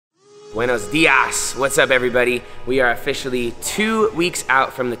Buenos dias. What's up, everybody? We are officially 2 weeks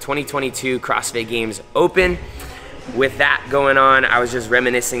out from the 2022 CrossFit Games Open. With that going on, I was just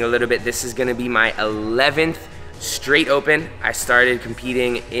reminiscing a little bit. This is gonna be my 11th straight Open. I started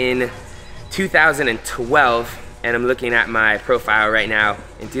competing in 2012, and I'm looking at my profile right now.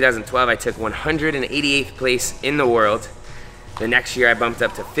 In 2012, I took 188th place in the world. The next year, I bumped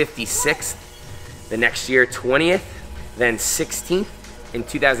up to 56th. The next year, 20th, then 16th. In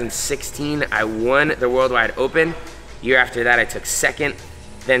 2016, I won the Worldwide Open. Year after that, I took 2nd,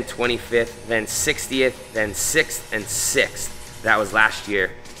 then 25th, then 60th, then 6th, and 6th. That was last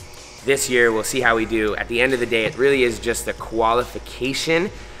year. This year, we'll see how we do. At the end of the day, it really is just a qualification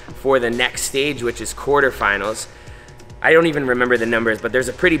for the next stage, which is quarterfinals. I don't even remember the numbers, but there's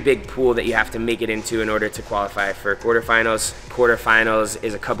a pretty big pool that you have to make it into in order to qualify for quarterfinals. Quarterfinals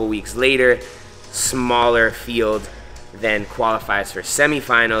is a couple weeks later, smaller field, then qualifies for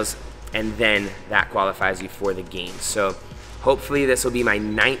semifinals, and then that qualifies you for the games. So hopefully this will be my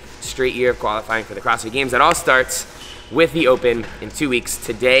 9th straight year of qualifying for the CrossFit Games. That all starts with the Open in 2 weeks.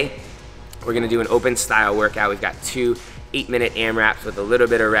 Today, we're gonna do an Open style workout. We've got 2 8-minute AMRAPs with a little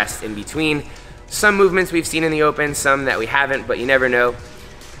bit of rest in between. Some movements we've seen in the Open, some that we haven't, but you never know.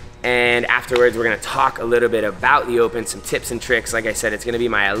 And afterwards, we're gonna talk a little bit about the Open, some tips and tricks. Like I said, it's gonna be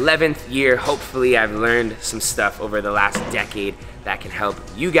my 11th year. Hopefully I've learned some stuff over the last decade that can help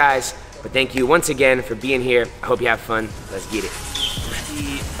you guys. But thank you once again for being here. I hope you have fun. Let's get it.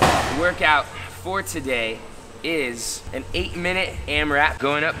 The workout for today is an 8-minute AMRAP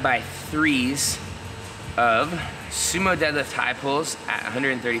going up by 3s of sumo deadlift high pulls at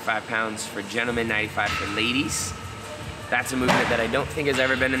 135 pounds for gentlemen, 95 for ladies. That's a movement that I don't think has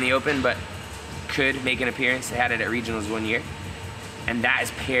ever been in the Open, but could make an appearance. They had it at regionals 1 year. And that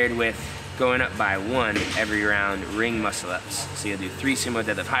is paired with going up by 1 every round ring muscle ups. So you'll do 3 sumo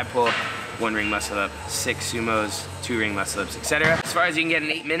deadlift high pull, 1 ring muscle up, 6 sumos, 2 ring muscle ups, etc. As far as you can get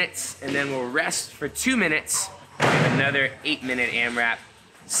in 8 minutes, and then we'll rest for 2 minutes with another 8-minute AMRAP.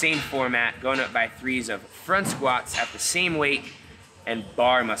 Same format, going up by 3s of front squats at the same weight, and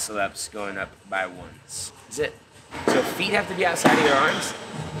bar muscle ups going up by 1s. That's it. So feet have to be outside of your arms,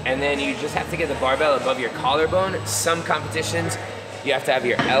 and then you just have to get the barbell above your collarbone. Some competitions, you have to have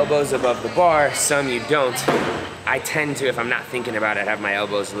your elbows above the bar, some you don't. I tend to, if I'm not thinking about it, have my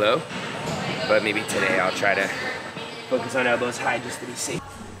elbows low, but maybe today I'll try to focus on elbows high just to be safe.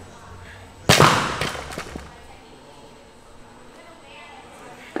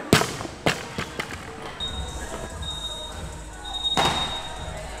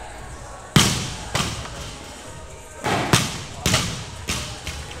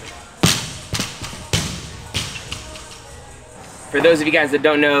 For those of you guys that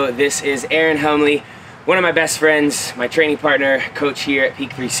don't know, this is Aaron Humley, one of my best friends, my training partner, coach here at Peak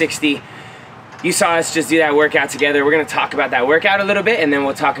 360. You saw us just do that workout together. We're gonna talk about that workout a little bit, and then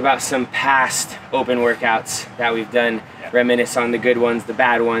we'll talk about some past Open workouts that we've done, reminisce on the good ones, the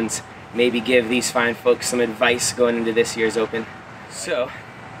bad ones, maybe give these fine folks some advice going into this year's Open. So,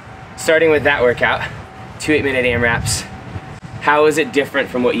 starting with that workout, 2 8-minute AMRAPs. How is it different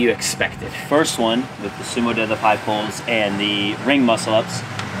from what you expected? First one with the sumo deadlift high pulls and the ring muscle ups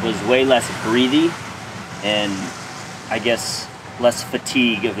was way less breathy and I guess less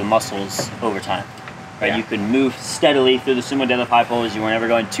fatigue of the muscles over time. Right? Yeah. You could move steadily through the sumo deadlift high pulls. You were never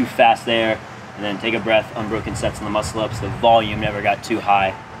going too fast there, and then take a breath, unbroken sets on the muscle ups. The volume never got too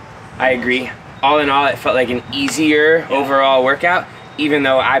high. I agree. All in all, it felt like an easier overall workout. Even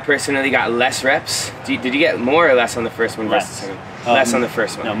though I personally got less reps. Did you get more or less on the first one versus the second? Less on the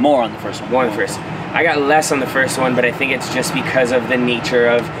first one. No, more on the first one. More on the first. I got less on the first one, but I think it's just because of the nature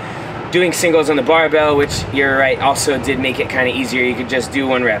of doing singles on the barbell, which you're right, also did make it kind of easier. You could just do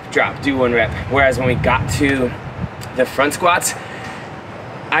 1 rep, drop, do 1 rep. Whereas when we got to the front squats,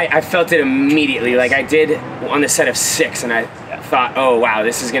 I felt it immediately. Like I did on the set of 6, and I thought, oh wow,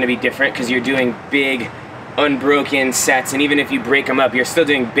 this is gonna be different because you're doing big, unbroken sets, and even if you break them up, you're still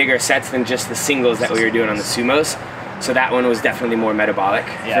doing bigger sets than just the singles that we were doing on the sumos. So that one was definitely more metabolic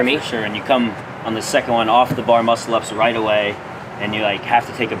for me. For sure. And you come on the second one off the bar muscle ups right away, and you like have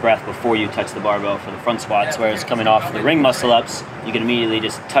to take a breath before you touch the barbell for the front squats. Whereas coming off the ring muscle ups, you can immediately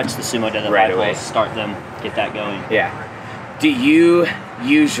just touch the sumo deadlift high pulls, start them, get that going. Yeah. Do you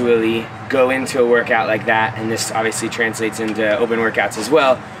usually go into a workout like that, and this obviously translates into Open workouts as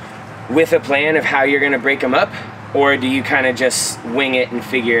well, with a plan of how you're going to break them up? Or do you kind of just wing it and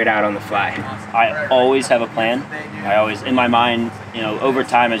figure it out on the fly? I always have a plan. I always, in my mind, you know, over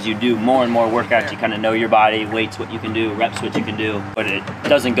time as you do more and more workouts, you kind of know your body, weights what you can do, reps what you can do, but it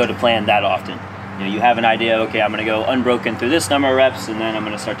doesn't go to plan that often. You know, you have an idea, okay, I'm gonna go unbroken through this number of reps, and then I'm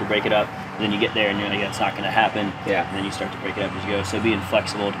gonna start to break it up. And then you get there and you're like, that's not gonna happen. Yeah. And then you start to break it up as you go. So being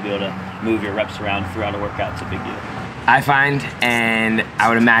flexible to be able to move your reps around throughout a workout is a big deal. I find, and I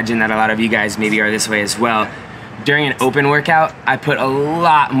would imagine that a lot of you guys maybe are this way as well, during an open workout, I put a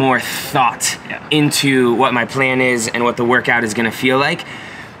lot more thought into what my plan is and what the workout is gonna feel like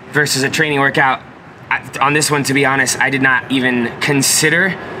versus a training workout. On this one, to be honest, I did not even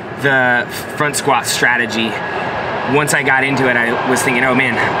consider the front squat strategy. Once I got into it, I was thinking, oh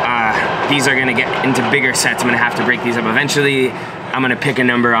man, these are gonna get into bigger sets. I'm gonna have to break these up eventually. I'm gonna pick a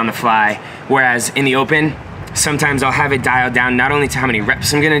number on the fly. Whereas in the open, sometimes I'll have it dialed down not only to how many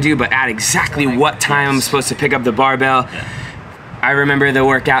reps I'm gonna do, but at exactly what time I'm supposed to pick up the barbell. I remember the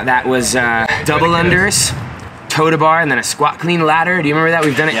workout that was double unders, toe to bar, and then a squat clean ladder. Do you remember that?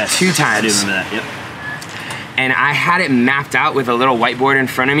 We've done it 2 times. I do remember that, yep. And I had it mapped out with a little whiteboard in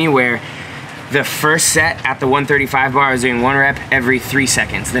front of me where the first set at the 135 bar, I was doing 1 rep every 3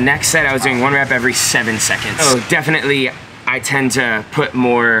 seconds. The next set, I was doing 1 rep every 7 seconds. So definitely, I tend to put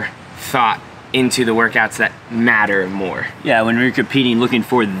more thought into the workouts that matter more. Yeah, when you're competing, looking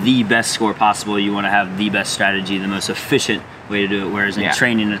for the best score possible, you want to have the best strategy, the most efficient way to do it. Whereas in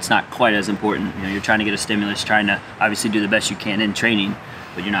training, it's not quite as important. You know, you're trying to get a stimulus, trying to obviously do the best you can in training,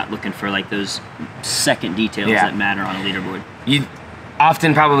 but you're not looking for like those second details that matter on a leaderboard. You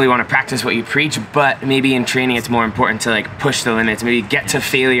often probably want to practice what you preach, but maybe in training it's more important to like push the limits, maybe get to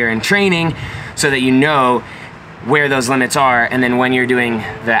failure in training so that you know where those limits are, and then when you're doing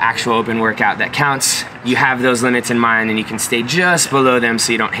the actual open workout that counts, you have those limits in mind and you can stay just below them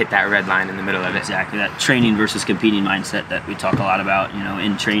so you don't hit that red line in the middle of it. Exactly, that training versus competing mindset that we talk a lot about, you know,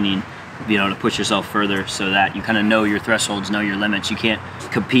 in training, being able to push yourself further so that you kind of know your thresholds, know your limits. You can't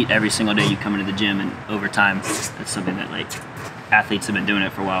compete every single day you come into the gym, and over time, that's something that like athletes have been doing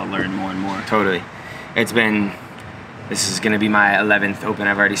it for a while, learn more and more. Totally. This is gonna be my 11th open.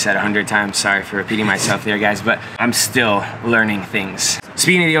 I've already said 100 times, sorry for repeating myself there, guys, but I'm still learning things.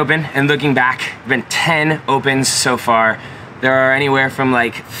 Speaking of the open and looking back, been 10 opens so far. There are anywhere from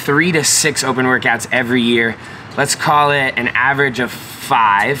like 3 to 6 open workouts every year. Let's call it an average of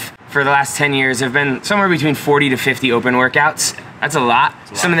 5. For the last 10 years, there have been somewhere between 40 to 50 open workouts. That's a lot.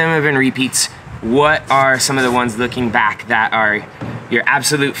 Some of them have been repeats. What are some of the ones looking back that are your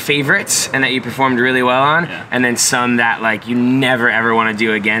absolute favorites and that you performed really well on, and then some that like you never ever want to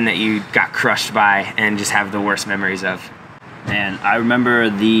do again that you got crushed by and just have the worst memories of? Man, I remember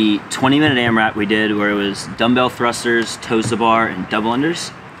the 20-minute AMRAP we did where it was dumbbell thrusters, toes to bar, and double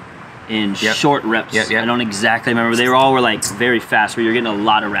unders in short reps. I don't exactly remember. They were like very fast where you're getting a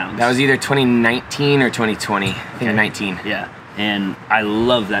lot of rounds. That was either 2019 or 2020. I think 19. Yeah. And I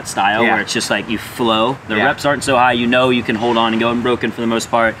love that style where it's just like you flow. The reps aren't so high, you know you can hold on and go unbroken for the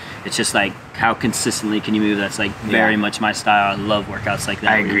most part. It's just like how consistently can you move. That's like very much my style. I love workouts like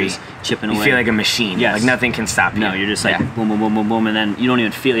that. I agree. Just chipping away. You feel like a machine. Like nothing can stop you. No, you're just like boom, boom, boom, boom, boom, and then you don't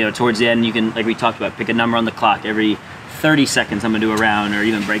even feel it. You know, towards the end, you can, like we talked about, pick a number on the clock. Every 30 seconds I'm gonna do a round, or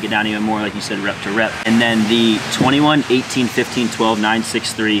even break it down even more, like you said, rep to rep. And then the 21, 18, 15, 12, 9,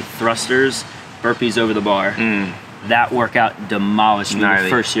 6, 3 thrusters, burpees over the bar. That workout demolished me the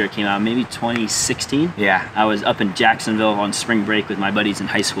first year it came out, maybe 2016. I was up in Jacksonville on spring break with my buddies in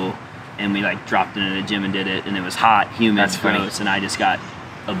high school, and we like dropped into the gym and did it, and it was hot, humid, gross, and I just got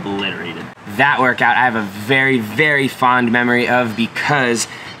obliterated. That workout I have a very, very fond memory of because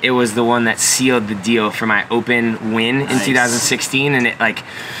it was the one that sealed the deal for my open win in 2016, and it like,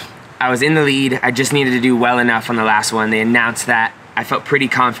 I was in the lead, I just needed to do well enough on the last one. They announced that, I felt pretty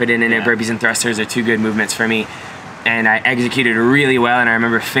confident in it. Burpees and thrusters are 2 good movements for me. And I executed really well, and I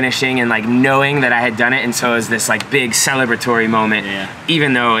remember finishing and like knowing that I had done it, and so it was this like big celebratory moment,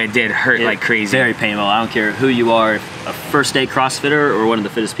 even though it did hurt like crazy. Very painful. I don't care who you are, a first day CrossFitter or one of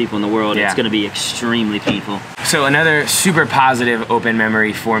the fittest people in the world, it's gonna be extremely painful. So another super positive open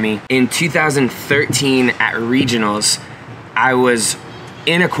memory for me, in 2013 at regionals, I was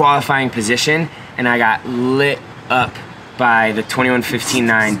in a qualifying position and I got lit up by the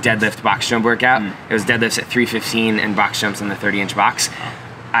 21-15-9 deadlift box jump workout. It was deadlifts at 315 and box jumps in the 30-inch box.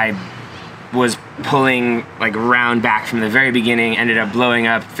 I was pulling like round back from the very beginning, ended up blowing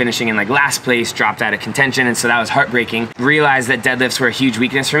up, finishing in like last place, dropped out of contention, and so that was heartbreaking. Realized that deadlifts were a huge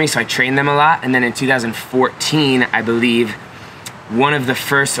weakness for me, so I trained them a lot, and then in 2014, I believe, one of the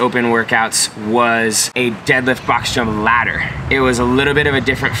first open workouts was a deadlift box jump ladder. It was a little bit of a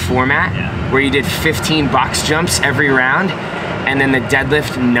different format where you did 15 box jumps every round, and then the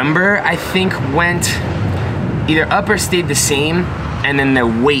deadlift number, I think, went either up or stayed the same, and then the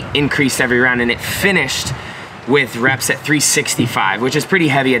weight increased every round, and it finished with reps at 365, which is pretty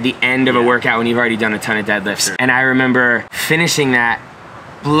heavy at the end of a workout when you've already done a ton of deadlifts. Sure. And I remember finishing that,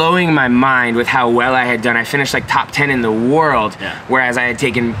 blowing my mind with how well I had done. I finished like top 10 in the world, whereas I had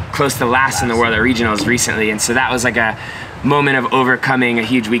taken close to last in the world at regionals recently. And so that was like a moment of overcoming a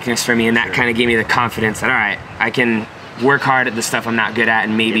huge weakness for me, and that kind of gave me the confidence that, all right, I can work hard at the stuff I'm not good at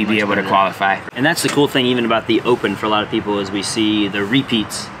and maybe be able to qualify. And that's the cool thing even about the Open for a lot of people is we see the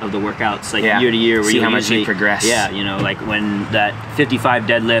repeats of the workouts like year to year. Where see how much you progress. Yeah, you know, like when that 55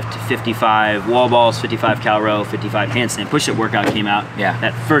 deadlift, 55 wall balls, 55 cal row, 55 handstand push-up workout came out.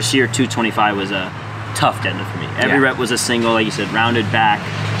 That first year 225 was a tough deadlift for me. Every rep was a single, like you said, rounded back,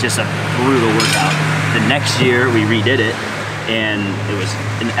 just a brutal workout. The next year we redid it, and it was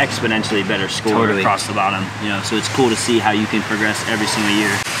an exponentially better score across the bottom. You know, so it's cool to see how you can progress every single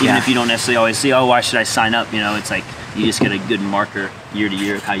year, even if you don't necessarily always see, oh, why should I sign up? You know, it's like you just get a good marker year to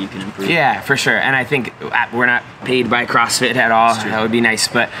year of how you can improve. Yeah, for sure. And I think we're not paid by CrossFit at all. That would be nice,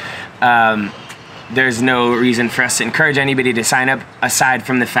 but there's no reason for us to encourage anybody to sign up aside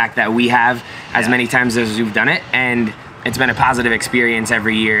from the fact that we have as many times as we've done it, and it's been a positive experience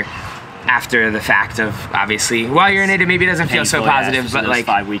every year. After the fact of, obviously, while you're in it, it maybe doesn't feel so positive, but like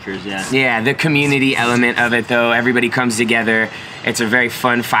 5 weekers, yeah, the community element of it though, everybody comes together. It's a very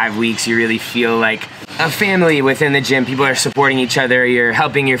fun 5 weeks. You really feel like a family within the gym. People are supporting each other. You're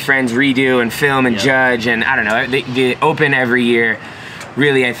helping your friends redo and film and judge, and I don't know, the Open every year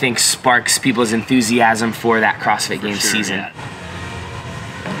really, I think, sparks people's enthusiasm for that CrossFit Games season.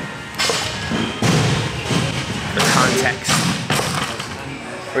 For context,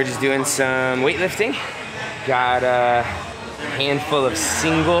 we're just doing some weightlifting. Got a handful of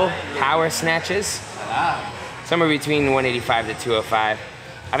single power snatches, somewhere between 185 to 205.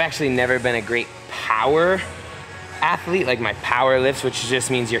 I've actually never been a great power athlete, like my power lifts, which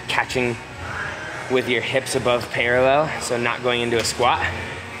just means you're catching with your hips above parallel, so not going into a squat.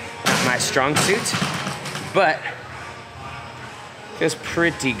 Not my strong suit, but feels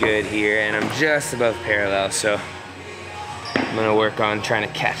pretty good here, and I'm just above parallel, so I'm gonna work on trying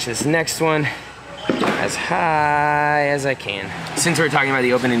to catch this next one as high as I can. Since we're talking about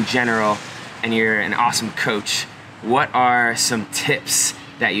the Open in general, and you're an awesome coach, what are some tips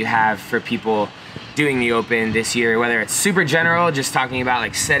that you have for people doing the Open this year, whether it's super general, just talking about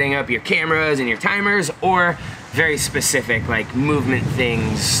like setting up your cameras and your timers, or very specific, like movement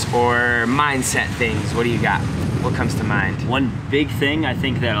things or mindset things? What do you got? What comes to mind? One big thing I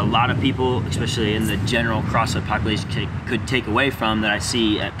think that a lot of people, especially in the general CrossFit population, could take away from that I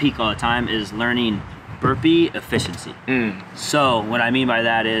see at peak all the time is learning burpee efficiency. So what I mean by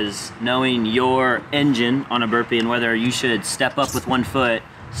that is knowing your engine on a burpee and whether you should step up with 1 foot,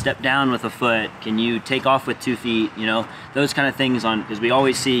 step down with a foot, can you take off with 2 feet, you know, those kind of things on, because we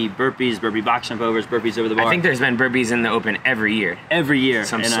always see burpees, burpee box jump overs, burpees over the bar. I think there's been burpees in the Open every year. Every year.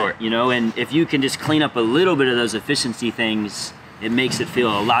 Some sort. You know, and if you can just clean up a little bit of those efficiency things, it makes it feel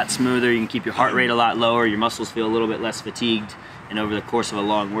a lot smoother. You can keep your heart rate a lot lower, your muscles feel a little bit less fatigued, and over the course of a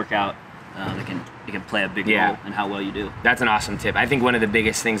long workout, it can play a big role in how well you do. That's an awesome tip. I think one of the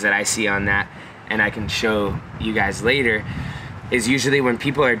biggest things that I see on that, and I can show you guys later, is usually when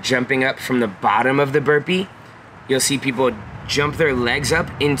people are jumping up from the bottom of the burpee, you'll see people jump their legs up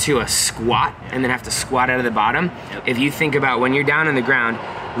into a squat and then have to squat out of the bottom. If you think about when you're down on the ground,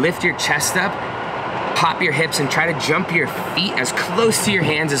 lift your chest up, pop your hips, and try to jump your feet as close to your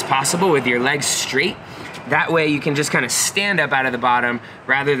hands as possible with your legs straight. That way you can just kind of stand up out of the bottom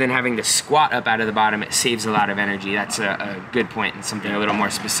rather than having to squat up out of the bottom. It saves a lot of energy. That's a good point and something a little more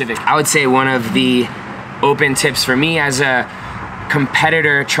specific. I would say one of the Open tips for me as a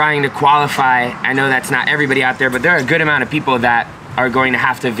competitor trying to qualify, I know that's not everybody out there, but there are a good amount of people that are going to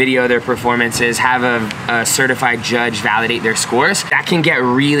have to video their performances, have a certified judge validate their scores. That can get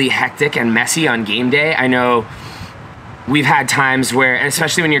really hectic and messy on game day. I know we've had times where, and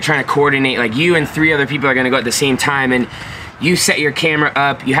especially when you're trying to coordinate, like you and 3 other people are gonna go at the same time, and you set your camera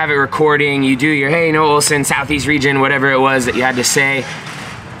up, you have it recording, you do your, hey, no, Ohlsen, Southeast region, whatever it was that you had to say,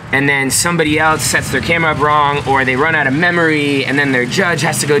 and then somebody else sets their camera up wrong, or they run out of memory, and then their judge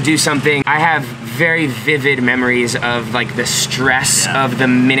has to go do something. I have very vivid memories of like the stress of the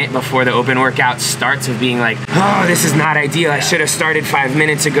minute before the Open workout starts, of being like, oh, this is not ideal. I should have started 5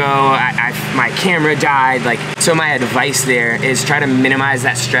 minutes ago. My camera died. Like, so my advice there is try to minimize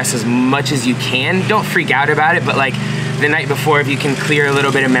that stress as much as you can. Don't freak out about it, but like the night before, if you can clear a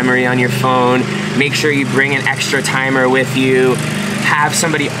little bit of memory on your phone, make sure you bring an extra timer with you. Have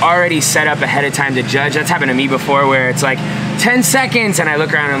somebody already set up ahead of time to judge. That's happened to me before, where it's like 10 seconds, and I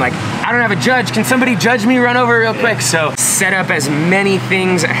look around and I'm like, I don't have a judge. Can somebody judge me, run over real quick? So set up as many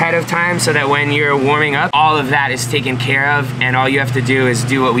things ahead of time so that when you're warming up, all of that is taken care of, and all you have to do is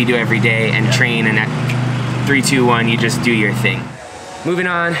do what we do every day and train, and at 3, 2, 1, you just do your thing. Moving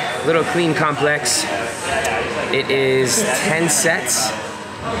on, little clean complex. It is 10 sets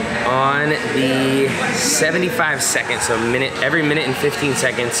on the 75 seconds, so every minute and 15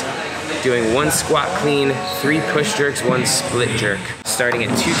 seconds, doing 1 squat clean, 3 push jerks, 1 split jerk, starting at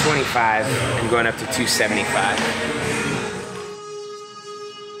 225 and going up to 275.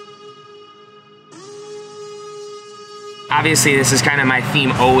 Obviously, this is kind of my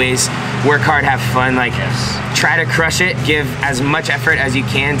theme always. Work hard, have fun. Like, try to crush it. Give as much effort as you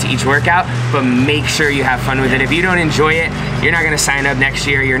can to each workout, but make sure you have fun with it. If you don't enjoy it, you're not gonna sign up next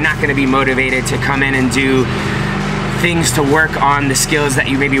year. You're not gonna be motivated to come in and do things to work on the skills that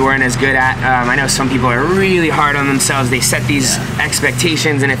you maybe weren't as good at. I know some people are really hard on themselves. They set these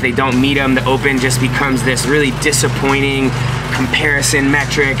expectations, and if they don't meet them, the open just becomes this really disappointing comparison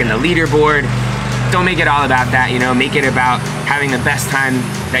metric and the leaderboard. Don't make it all about that, you know, make it about having the best time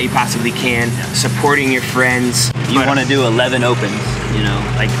that you possibly can, supporting your friends. You want to do 11 opens, you know,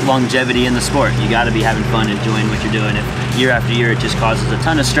 like longevity in the sport. You got to be having fun, enjoying what you're doing. If year after year it just causes a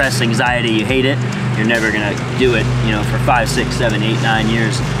ton of stress, anxiety, you hate it, you're never going to do it, you know, for 5, 6, 7, 8, 9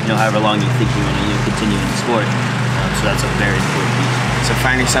 years, you know, however long you think you want to continue in the sport. So that's a very important piece. So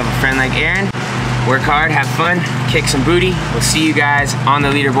find yourself a friend like Aaron. Work hard, have fun, kick some booty. We'll see you guys on the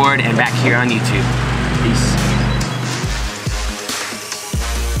leaderboard and back here on YouTube. Peace.